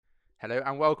Hello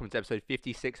and welcome to episode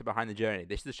 56 of Behind the Journey.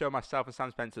 This is the show myself and Sam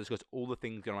Spencer discuss all the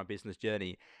things going on my business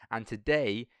journey. And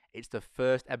today, it's the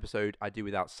first episode I do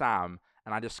without Sam,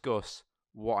 and I discuss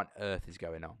what on earth is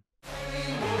going on.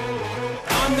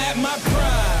 I'm at my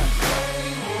prime.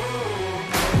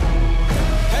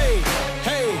 Hey,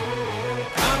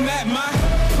 I'm at my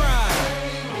prime.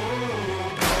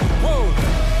 Whoa.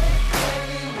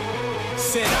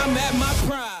 Said I'm at my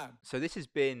prime. So this has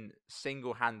been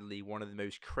single-handedly one of the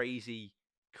most crazy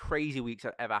weeks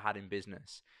I've ever had in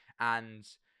business. And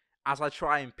as I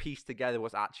try and piece together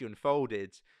what's actually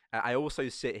unfolded, I also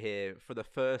sit here for the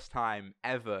first time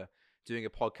ever doing a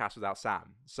podcast without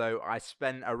Sam. So I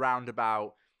spent around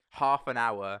about half an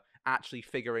hour actually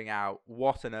figuring out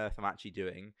what on earth I'm actually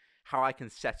doing, how I can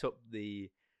set up the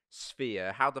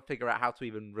sphere, how to figure out how to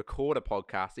even record a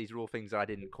podcast. These are all things that I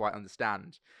didn't quite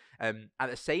understand. At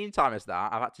the same time as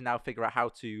that, I've had to now figure out how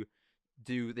to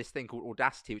do this thing called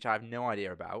Audacity, which I have no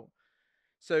idea about.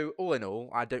 So all in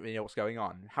all, I don't really know what's going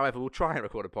on. However, we'll try and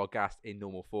record a podcast in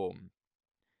normal form.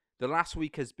 The last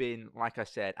week has been, like I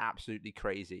said, absolutely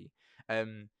crazy.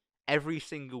 Every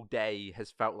single day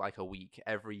has felt like a week.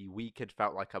 Every week had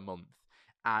felt like a month.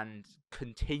 And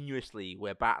continuously,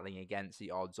 we're battling against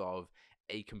the odds of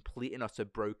a complete and utter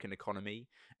broken economy,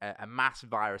 a mass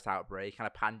virus outbreak, and a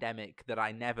pandemic that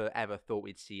I never ever thought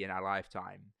we'd see in our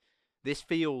lifetime. This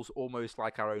feels almost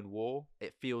like our own war.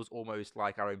 It feels almost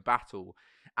like our own battle.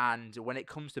 And when it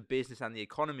comes to business and the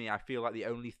economy, I feel like the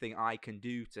only thing I can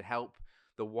do to help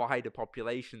the wider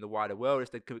population, the wider world,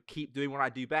 is to keep doing what I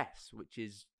do best, which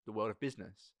is the world of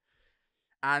business.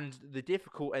 And the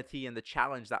difficulty and the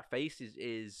challenge that faces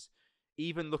is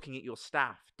even looking at your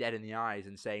staff dead in the eyes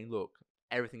and saying, look,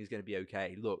 everything is going to be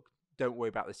okay. Look, don't worry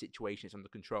about the situation. It's under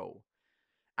control.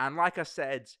 And like I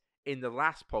said in the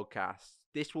last podcast,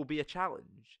 this will be a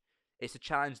challenge. It's a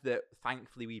challenge that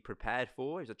thankfully we prepared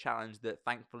for. It's a challenge that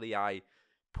thankfully I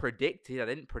predicted. I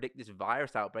didn't predict this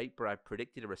virus outbreak, but I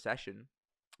predicted a recession.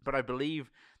 But I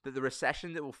believe that the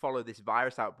recession that will follow this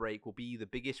virus outbreak will be the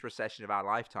biggest recession of our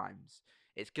lifetimes.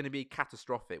 It's going to be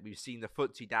catastrophic. We've seen the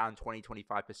FTSE down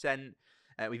 20-25%.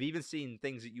 We've even seen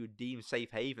things that you would deem safe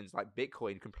havens like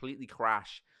Bitcoin completely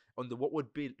crash under what would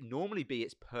normally be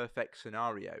its perfect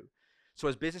scenario. So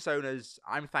as business owners,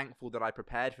 I'm thankful that I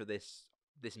prepared for this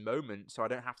moment so I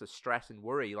don't have to stress and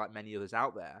worry like many others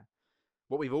out there.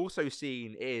 What we've also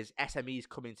seen is SMEs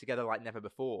coming together like never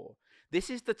before. This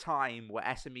is the time where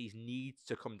SMEs need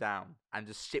to come down and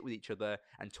just sit with each other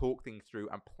and talk things through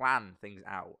and plan things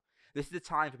out. This is the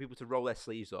time for people to roll their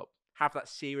sleeves up, have that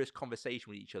serious conversation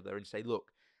with each other and say,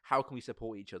 look, how can we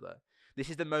support each other? This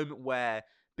is the moment where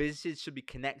businesses should be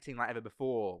connecting like ever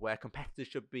before, where competitors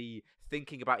should be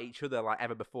thinking about each other like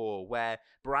ever before, where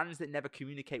brands that never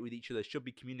communicate with each other should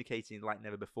be communicating like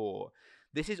never before.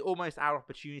 This is almost our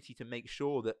opportunity to make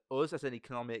sure that us as an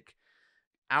economic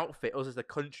outfit, us as a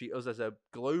country, us as a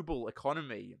global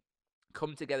economy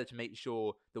come together to make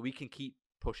sure that we can keep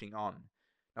pushing on.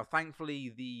 Now,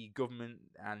 thankfully, the government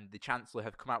and the Chancellor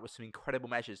have come out with some incredible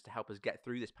measures to help us get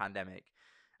through this pandemic.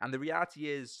 And the reality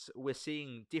is we're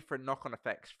seeing different knock-on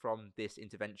effects from this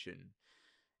intervention.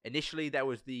 Initially, there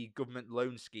was the government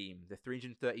loan scheme, the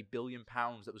 £330 billion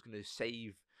that was going to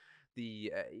save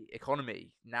the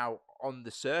economy. Now, on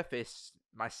the surface,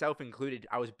 myself included,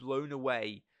 I was blown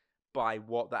away by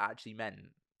what that actually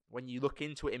meant. When you look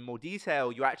into it in more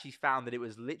detail, you actually found that it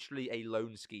was literally a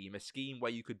loan scheme, a scheme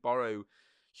where you could borrow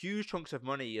huge chunks of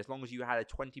money as long as you had a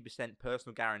 20%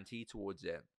 personal guarantee towards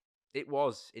it. It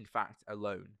was, in fact, a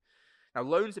loan. Now,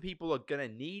 loans that people are going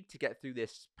to need to get through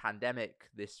this pandemic,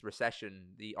 this recession,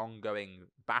 the ongoing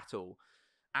battle,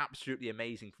 absolutely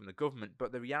amazing from the government,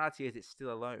 but the reality is it's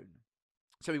still a loan.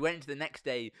 So we went into the next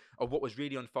day of what was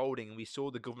really unfolding, and we saw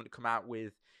the government come out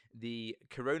with the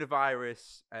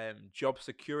Coronavirus Job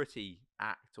Security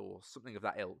Act or something of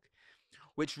that ilk,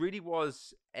 which really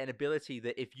was an ability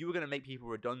that if you were going to make people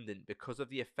redundant because of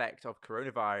the effect of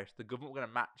coronavirus, the government were going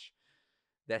to match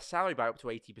their salary by up to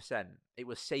 80%. It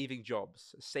was saving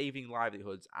jobs, saving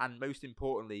livelihoods, and most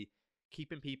importantly,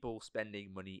 keeping people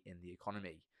spending money in the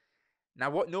economy. Now,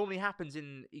 what normally happens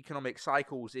in economic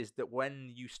cycles is that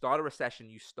when you start a recession,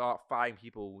 you start firing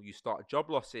people, you start job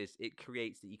losses, it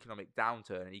creates the economic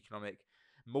downturn, an economic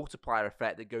multiplier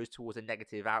effect that goes towards a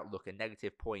negative outlook, a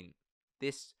negative point.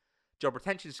 This job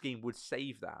retention scheme would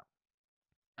save that.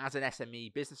 As an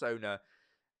SME business owner,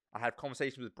 I had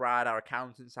conversations with Brad, our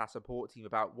accountants, our support team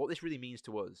about what this really means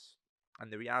to us. And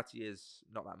the reality is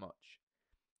not that much.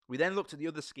 We then looked at the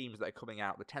other schemes that are coming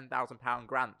out, the £10,000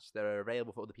 grants that are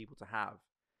available for other people to have.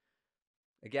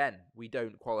 Again, we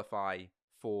don't qualify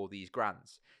for these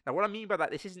grants. Now, what I mean by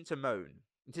that, this isn't to moan.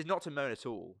 This is not to moan at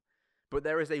all, but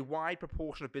there is a wide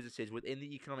proportion of businesses within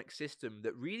the economic system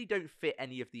that really don't fit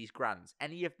any of these grants,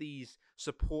 any of these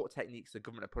support techniques the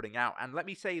government are putting out. And let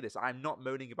me say this, I'm not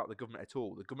moaning about the government at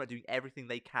all. The government are doing everything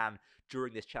they can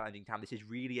during this challenging time. This is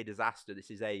really a disaster.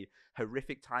 This is a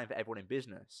horrific time for everyone in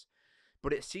business.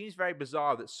 But it seems very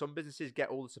bizarre that some businesses get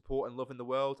all the support and love in the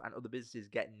world and other businesses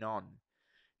get none.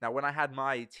 Now, when I had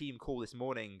my team call this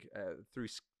morning through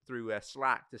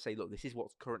Slack to say, look, this is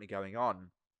what's currently going on.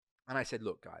 And I said,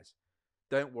 look, guys,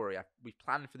 don't worry. We've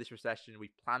planned for this recession.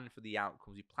 We've planned for the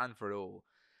outcomes. We've planned for it all.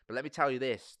 But let me tell you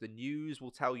this. The news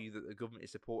will tell you that the government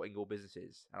is supporting all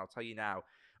businesses. And I'll tell you now,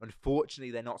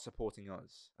 unfortunately, they're not supporting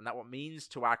us. And that what means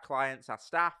to our clients, our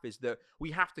staff, is that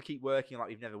we have to keep working like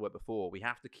we've never worked before. We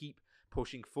have to keep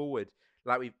pushing forward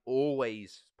like we've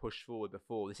always pushed forward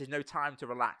before. This is no time to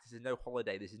relax. This is no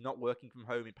holiday. This is not working from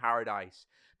home in paradise,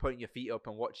 putting your feet up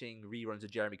and watching reruns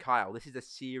of Jeremy Kyle. This is a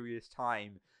serious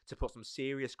time to put some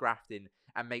serious graft in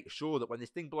and make sure that when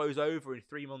this thing blows over in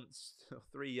 3 months or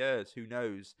 3 years, who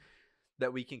knows,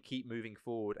 that we can keep moving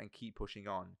forward and keep pushing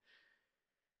on.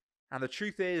 And the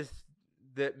truth is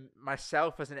that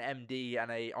myself as an MD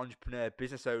and a entrepreneur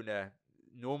business owner,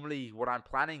 normally what I'm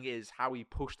planning is how we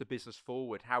push the business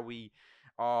forward, how we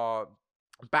are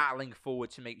battling forward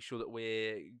to make sure that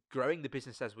we're growing the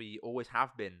business as we always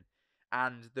have been.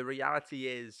 And the reality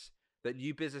is that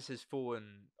new business has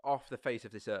fallen off the face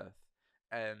of this earth.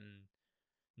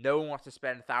 No one wants to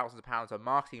spend thousands of pounds on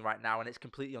marketing right now, and it's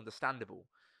completely understandable.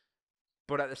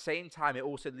 But at the same time, it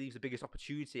also leaves the biggest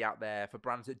opportunity out there for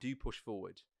brands that do push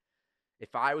forward.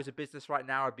 If I was a business right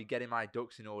now, I'd be getting my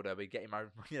ducks in order, I'd be getting my,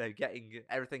 getting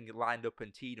everything lined up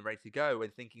and teed and ready to go,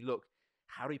 and thinking, look,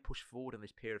 how do we push forward in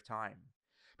this period of time?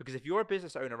 Because if you're a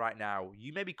business owner right now,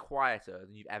 you may be quieter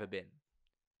than you've ever been.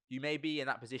 You may be in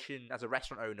that position as a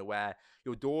restaurant owner where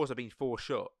your doors are being forced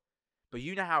shut, but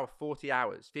you now have 40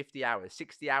 hours, 50 hours,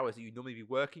 60 hours that you normally be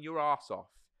working your arse off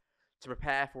to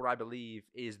prepare for what I believe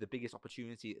is the biggest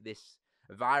opportunity that this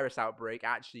virus outbreak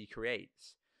actually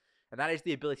creates. And that is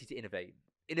the ability to innovate.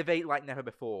 Innovate like never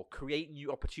before. Create new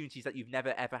opportunities that you've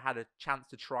never ever had a chance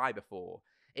to try before.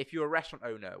 If you're a restaurant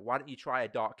owner, why don't you try a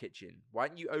dark kitchen? Why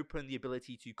don't you open the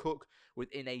ability to cook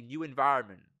within a new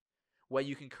environment where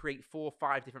you can create 4 or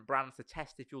 5 different brands to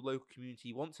test if your local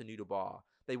community wants a noodle bar,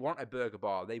 they want a burger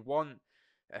bar, they want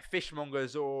a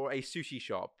fishmongers or a sushi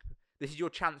shop. This is your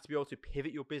chance to be able to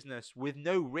pivot your business with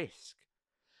no risk.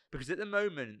 Because at the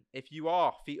moment, if you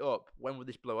are feet up, when will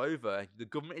this blow over? The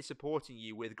government is supporting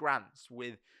you with grants,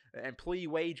 with employee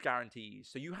wage guarantees.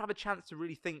 So you have a chance to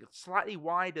really think slightly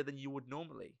wider than you would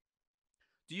normally.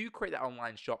 Do you create that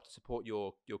online shop to support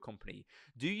your company?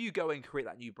 Do you go and create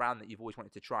that new brand that you've always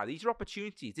wanted to try? These are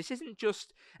opportunities. This isn't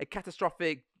just a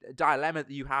catastrophic dilemma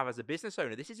that you have as a business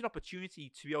owner. This is an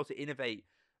opportunity to be able to innovate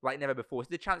like never before.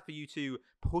 It's a chance for you to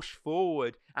push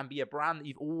forward and be a brand that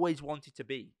you've always wanted to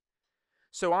be.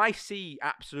 So I see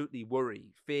absolutely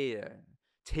worry, fear,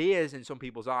 tears in some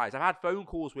people's eyes. I've had phone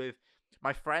calls with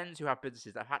my friends who have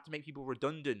businesses that have had to make people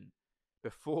redundant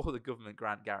before the government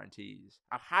grant guarantees.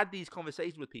 I've had these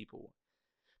conversations with people.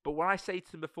 But what I say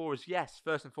to them before is, yes,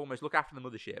 first and foremost, look after the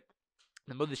mothership.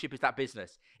 The mothership is that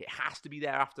business. It has to be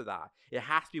there after that. It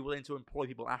has to be willing to employ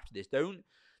people after this. Don't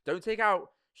take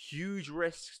out huge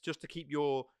risks just to keep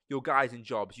your guys in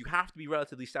jobs. You have to be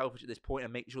relatively selfish at this point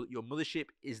and make sure that your mothership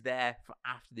is there for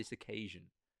after this occasion.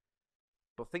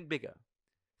 But think bigger.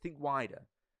 Think wider.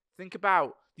 Think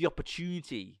about the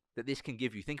opportunity that this can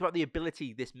give you. Think about the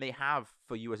ability this may have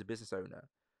for you as a business owner.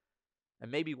 And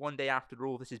maybe one day after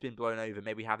all this has been blown over,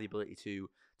 maybe we have the ability to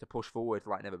push forward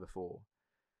like never before.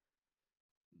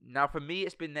 Now, for me,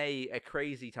 it's been a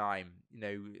crazy time.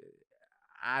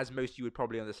 As most of you would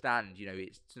probably understand,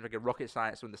 it's like a rocket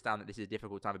science to understand that this is a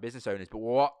difficult time for business owners. But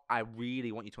what I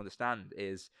really want you to understand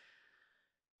is,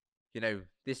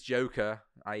 this joker,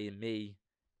 i.e. me,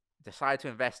 decided to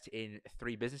invest in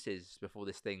 3 businesses before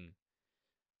this thing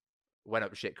went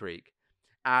up shit creek.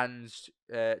 And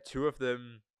 2 of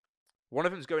them, one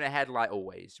of them's going ahead like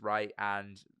always, right?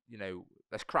 And,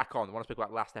 let's crack on. The one I spoke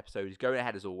about last episode is going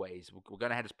ahead as always. We're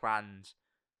going ahead as planned.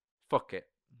 Fuck it,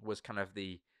 was kind of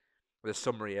the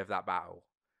summary of that battle.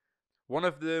 One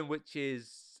of them, which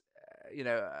is,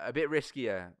 a bit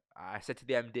riskier, I said to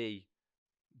the MD,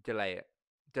 delay it.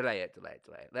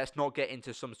 Let's not get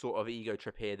into some sort of ego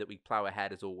trip here that we plow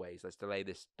ahead as always. Let's delay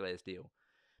this deal.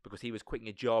 Because he was quitting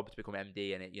a job to become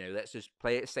MD, and let's just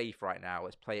play it safe right now.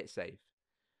 Let's play it safe.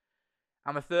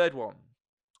 And the third one,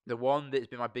 the one that's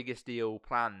been my biggest deal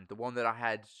planned, the one that I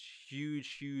had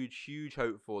huge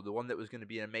hope for, the one that was going to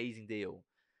be an amazing deal,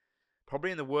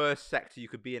 probably in the worst sector you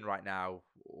could be in right now,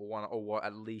 or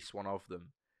at least one of them.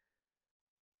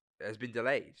 has been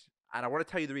delayed. And I want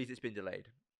to tell you the reason it's been delayed.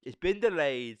 It's been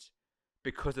delayed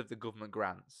because of the government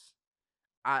grants.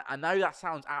 I know that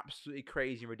sounds absolutely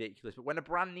crazy and ridiculous, but when a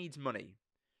brand needs money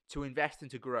to invest and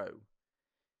to grow,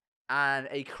 and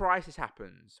a crisis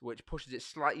happens which pushes it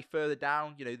slightly further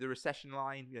down, the recession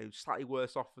line, slightly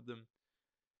worse off for them,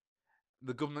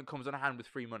 the government comes on hand with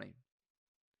free money.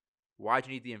 Why do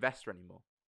you need the investor anymore?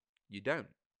 You don't.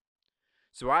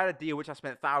 So I had a deal which I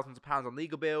spent thousands of pounds on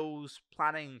legal bills,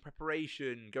 planning,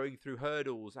 preparation, going through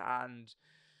hurdles, and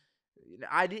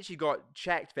I literally got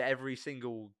checked for every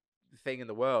single thing in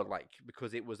the world,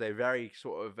 because it was a very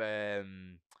sort of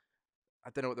I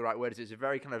don't know what the right word is. It's a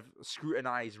very kind of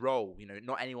scrutinized role.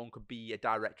 Not anyone could be a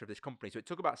director of this company. So it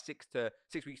took about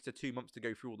 6 weeks to 2 months to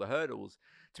go through all the hurdles.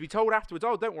 To be told afterwards,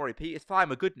 "Oh, don't worry, Pete, it's fine,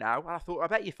 we're good now." And I thought, I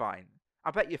bet you're fine. I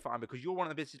bet you're fine because you're one of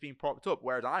the businesses being propped up,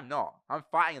 whereas I'm not. I'm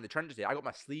fighting in the trenches here. I got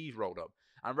my sleeves rolled up.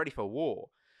 I'm ready for war.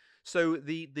 So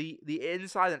the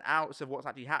inside and outs of what's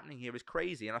actually happening here is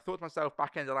crazy. And I thought to myself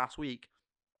back end of last week,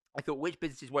 I thought, which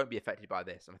businesses won't be affected by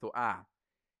this? And I thought,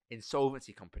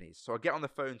 insolvency companies. So I get on the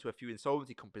phone to a few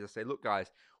insolvency companies. I say, "Look,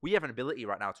 guys, we have an ability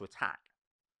right now to attack.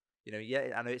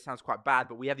 Yeah, I know it sounds quite bad,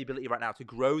 but we have the ability right now to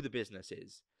grow the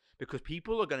businesses because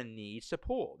people are going to need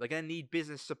support. They're going to need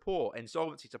business support,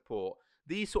 insolvency support.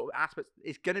 These sort of aspects,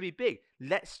 it's going to be big.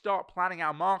 Let's start planning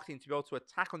our marketing to be able to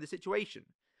attack on this situation."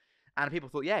 And people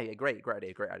thought, yeah, great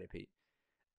idea, Pete.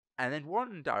 And then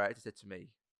one director said to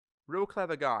me, real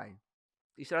clever guy,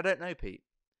 he said, "I don't know, Pete.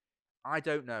 I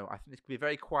don't know. I think this could be a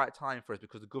very quiet time for us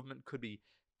because the government could be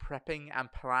prepping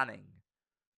and planning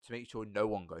to make sure no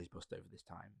one goes bust over this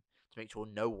time, to make sure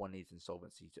no one needs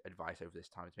insolvency advice over this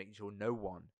time, to make sure no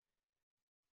one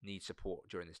needs support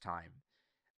during this time."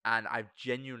 And I've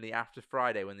genuinely, after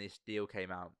Friday when this deal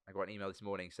came out, I got an email this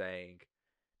morning saying,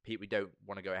 "Pete, we don't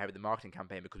want to go ahead with the marketing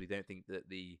campaign because we don't think that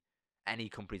any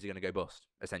companies are going to go bust,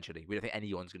 essentially. We don't think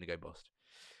anyone's going to go bust."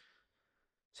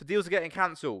 So deals are getting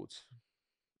cancelled.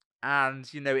 And,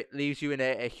 it leaves you in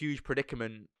a huge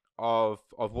predicament of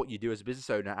what you do as a business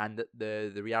owner. And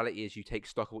the reality is you take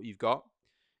stock of what you've got.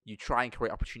 You try and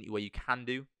create opportunity where you can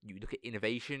do. You look at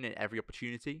innovation in every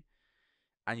opportunity.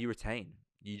 And you retain.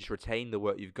 You just retain the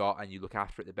work you've got and you look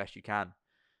after it the best you can.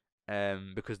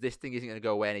 Because this thing isn't going to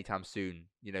go away anytime soon.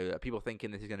 People thinking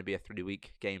this is going to be a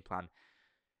 3-week game plan.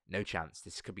 No chance.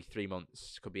 This could be 3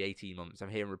 months. Could be 18 months. I'm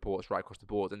hearing reports right across the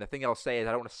board. And the thing I'll say is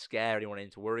I don't want to scare anyone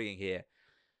into worrying here.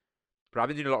 But I've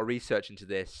been doing a lot of research into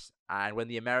this, and when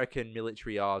the American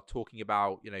military are talking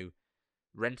about,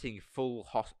 renting full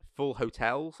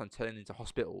hotels and turning into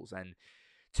hospitals and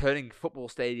turning football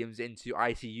stadiums into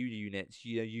ICU units,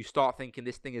 you start thinking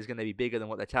this thing is going to be bigger than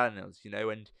what they're telling us,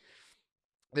 and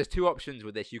there's two options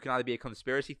with this. You can either be a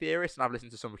conspiracy theorist, and I've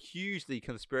listened to some hugely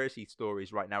conspiracy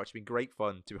stories right now, which has been great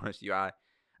fun, to be honest with you. I've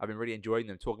been really enjoying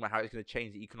them, talking about how it's going to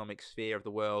change the economic sphere of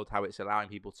the world, how it's allowing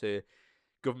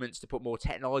governments to put more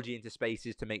technology into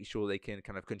spaces to make sure they can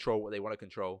kind of control what they want to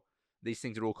control. These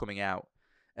things are all coming out.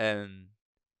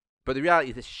 But the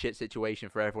reality is this is a shit situation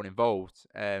for everyone involved.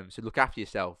 So look after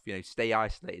yourself, stay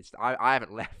isolated. I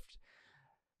haven't left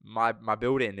my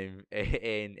building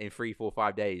in 3, 4,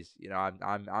 5 days.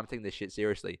 I'm taking this shit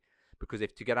seriously because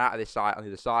if to get out of this side on the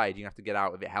other side, you have to get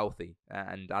out of it healthy.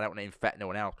 And I don't want to infect no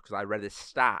one else because I read this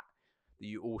stat that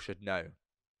you all should know.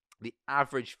 The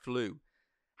average flu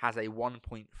has a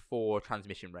 1.4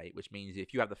 transmission rate, which means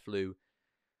if you have the flu,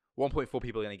 1.4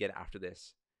 people are going to get it after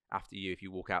you if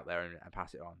you walk out there and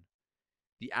pass it on.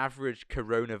 The average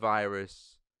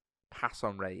coronavirus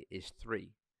pass-on rate is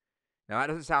 3. Now, that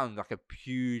doesn't sound like a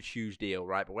huge deal,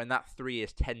 right? But when that 3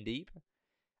 is 10 deep,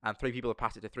 and 3 people have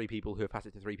passed it to 3 people who have passed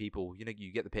it to 3 people,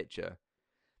 you get the picture.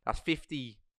 That's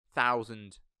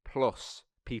 50,000 plus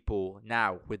people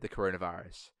now with the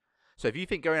coronavirus. So if you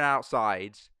think going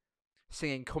outside,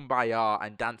 singing Kumbaya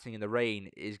and dancing in the rain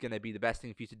is going to be the best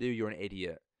thing for you to do, you're an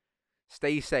idiot.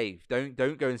 Stay safe. Don't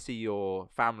go and see your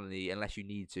family unless you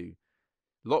need to.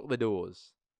 Lock the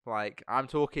doors. I'm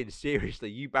talking seriously.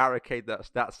 You barricade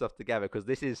that stuff together because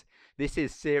this is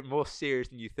more serious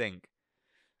than you think.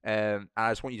 And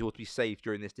I just want you all to be safe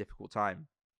during this difficult time.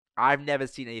 I've never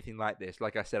seen anything like this.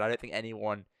 Like I said, I don't think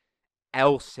anyone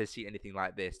else has seen anything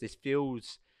like this. This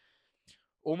feels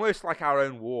almost like our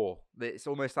own war. It's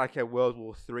almost like a World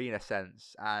War III in a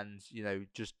sense. And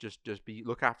just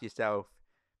look after yourself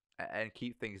and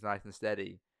keep things nice and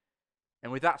steady.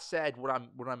 And with that said, what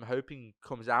I'm hoping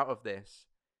comes out of this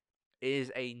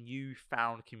is a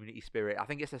newfound community spirit. I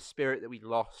think it's a spirit that we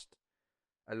lost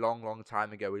a long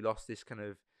time ago. We lost this kind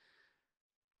of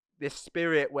this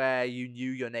spirit where you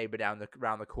knew your neighbor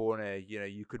around the corner.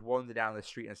 You could wander down the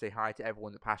street and say hi to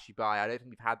everyone that passed you by. I don't think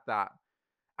we've had that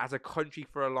as a country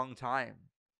for a long time.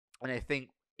 And I think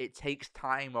it takes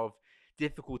time of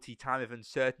difficulty, time of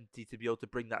uncertainty to be able to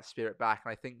bring that spirit back.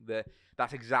 And I think that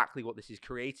that's exactly what this is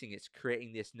creating. It's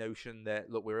creating this notion that,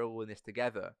 look, we're all in this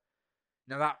together.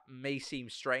 Now, that may seem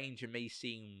strange and may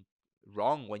seem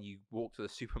wrong when you walk to the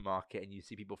supermarket and you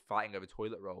see people fighting over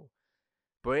toilet roll.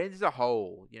 But as a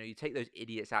whole, you take those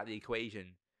idiots out of the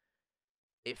equation,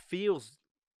 it feels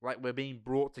like we're being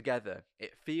brought together.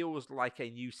 It feels like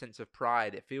a new sense of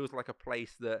pride. It feels like a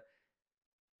place that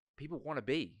people want to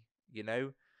be,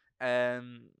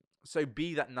 So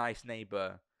be that nice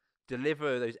neighbor.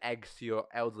 Deliver those eggs to your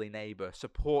elderly neighbor.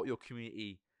 Support your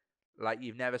community like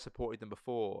you've never supported them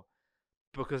before.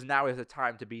 Because now is the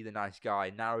time to be the nice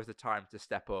guy. Now is the time to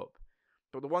step up.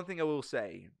 But the one thing I will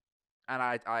say, and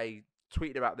I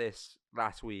tweeted about this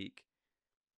last week,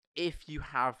 if you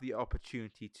have the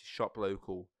opportunity to shop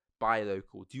local, buy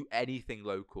local, do anything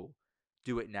local,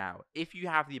 do it now. If you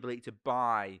have the ability to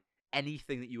buy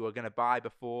anything that you were going to buy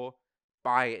before,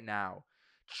 buy it now.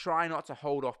 Try not to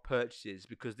hold off purchases,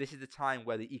 because this is the time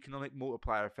where the economic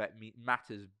multiplier effect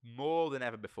matters more than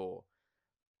ever before.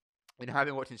 I've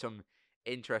been watching some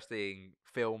interesting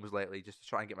films lately just to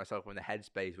try and get myself in the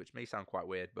headspace, which may sound quite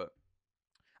weird, but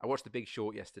I watched The Big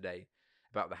Short yesterday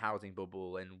about the housing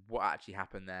bubble and what actually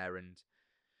happened there. And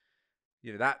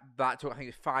that took, I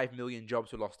think 5 million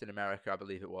jobs were lost in America, I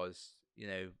believe it was.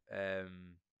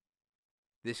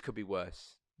 This could be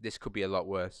worse. This could be a lot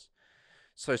worse.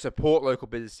 So support local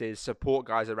businesses, support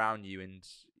guys around you. And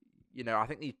I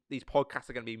think these podcasts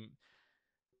are going to be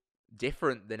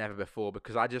different than ever before,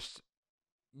 because I just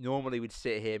normally would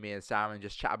sit here, me and Sam, and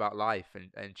just chat about life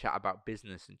and chat about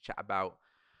business and chat about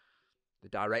the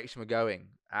direction we're going.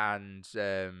 And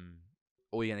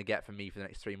all you're going to get from me for the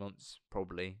next 3 months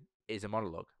probably is a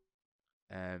monologue.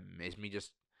 It's me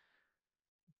just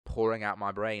pouring out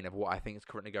my brain of what I think is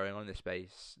currently going on in this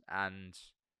space. And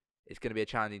it's going to be a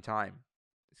challenging time.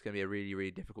 It's going to be a really,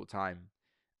 really difficult time.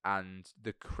 And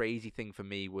the crazy thing for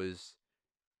me was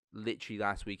literally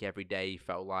last week, every day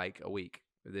felt like a week.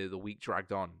 The week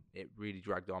dragged on. It really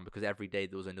dragged on, because every day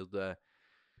there was another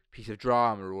piece of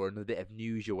drama or another bit of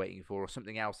news you're waiting for, or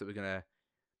something else that was going to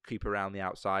creep around the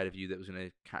outside of you that was going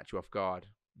to catch you off guard.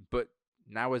 But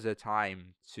now is a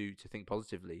time to think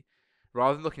positively.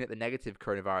 Rather than looking at the negative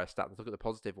coronavirus stats, let's look at the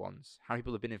positive ones. How many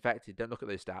people have been infected? Don't look at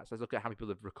those stats. Let's look at how many people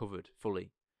have recovered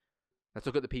fully. Let's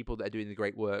look at the people that are doing the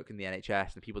great work in the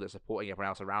NHS and the people that are supporting everyone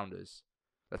else around us.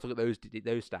 Let's look at those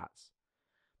stats.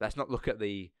 Let's not look at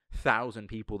the 1,000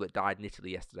 people that died in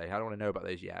Italy yesterday. I don't want to know about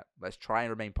those yet. Let's try and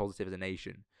remain positive as a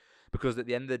nation. Because at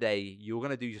the end of the day, you're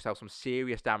going to do yourself some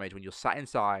serious damage when you're sat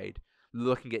inside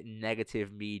looking at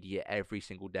negative media every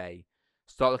single day.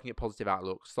 Start looking at positive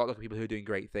outlooks. Start looking at people who are doing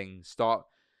great things. Start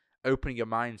opening your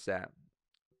mindset.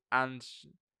 And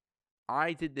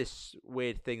I did this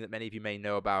weird thing that many of you may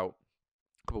know about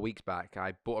a couple of weeks back.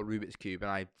 I bought a Rubik's Cube,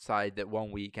 and I decided that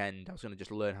one weekend I was going to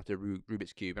just learn how to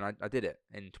Rubik's Cube. And I did it.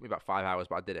 And it took me about 5 hours,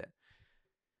 but I did it.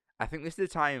 I think this is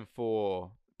the time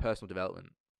for personal development.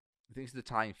 I think this is the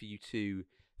time for you to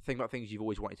think about things you've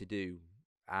always wanted to do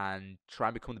and try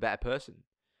and become the better person.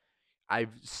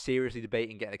 I'm seriously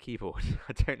debating getting a keyboard.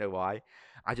 I don't know why.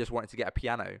 I just wanted to get a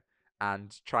piano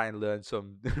and try and learn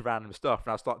some random stuff.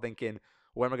 And I start thinking,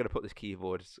 where am I going to put this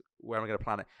keyboard? Where am I going to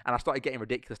plan it? And I started getting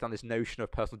ridiculous down this notion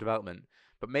of personal development.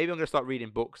 But maybe I'm going to start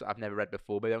reading books that I've never read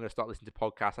before. Maybe I'm going to start listening to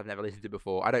podcasts I've never listened to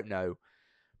before. I don't know.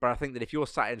 But I think that if you're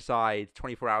sat inside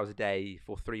 24 hours a day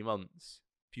for 3 months,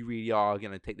 if you really are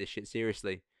going to take this shit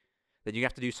seriously, then you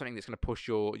have to do something that's going to push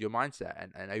your mindset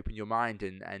and open your mind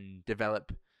and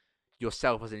develop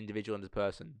yourself as an individual and as a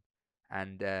person.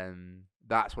 And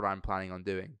that's what I'm planning on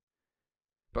doing.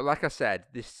 But like I said,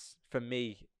 this, for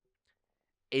me,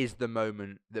 is the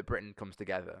moment that Britain comes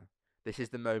together. This is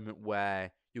the moment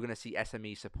where you're going to see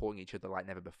SMEs supporting each other like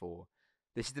never before.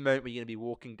 This is the moment where you're going to be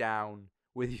walking down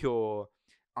with your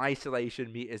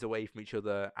isolation meters away from each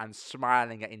other and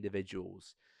smiling at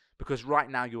individuals. Because right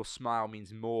now your smile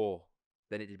means more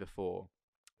than it did before.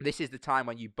 This is the time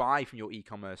when you buy from your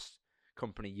e-commerce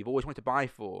company you've always wanted to buy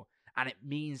for, and it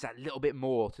means that little bit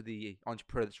more to the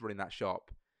entrepreneur that's running that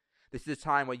shop. This is the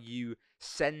time where you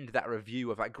send that review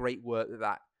of that great work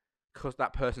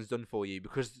that person's done for you,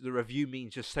 because the review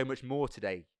means just so much more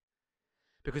today.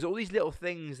 Because all these little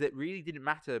things that really didn't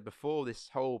matter before this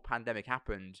whole pandemic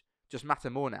happened just matter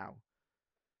more now.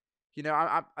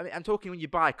 I'm talking when you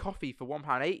buy coffee for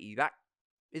 £1.80, that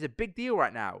is a big deal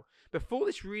right now. Before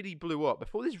this really blew up,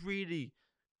 before this really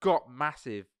got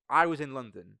massive, I was in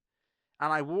London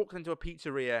and I walked into a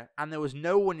pizzeria and there was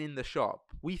no one in the shop.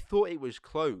 We thought it was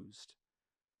closed.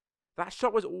 That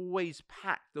shop was always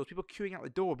packed. There was people queuing out the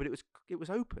door, but it was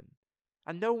open,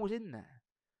 and no one was in there.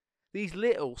 These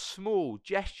little, small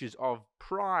gestures of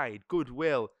pride,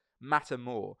 goodwill matter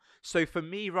more. So for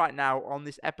me right now on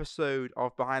this episode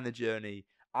of Behind the Journey,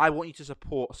 I want you to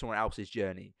support someone else's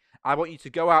journey. I want you to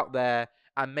go out there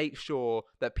and make sure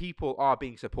that people are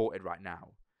being supported right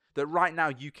now. That right now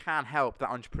you can help that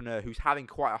entrepreneur who's having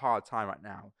quite a hard time right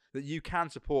now. That you can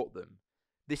support them.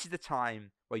 This is the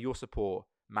time where your support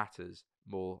matters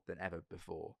more than ever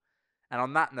before. And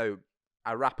on that note,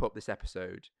 I wrap up this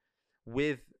episode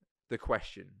with the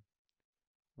question: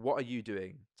 what are you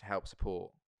doing to help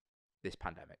support this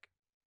pandemic?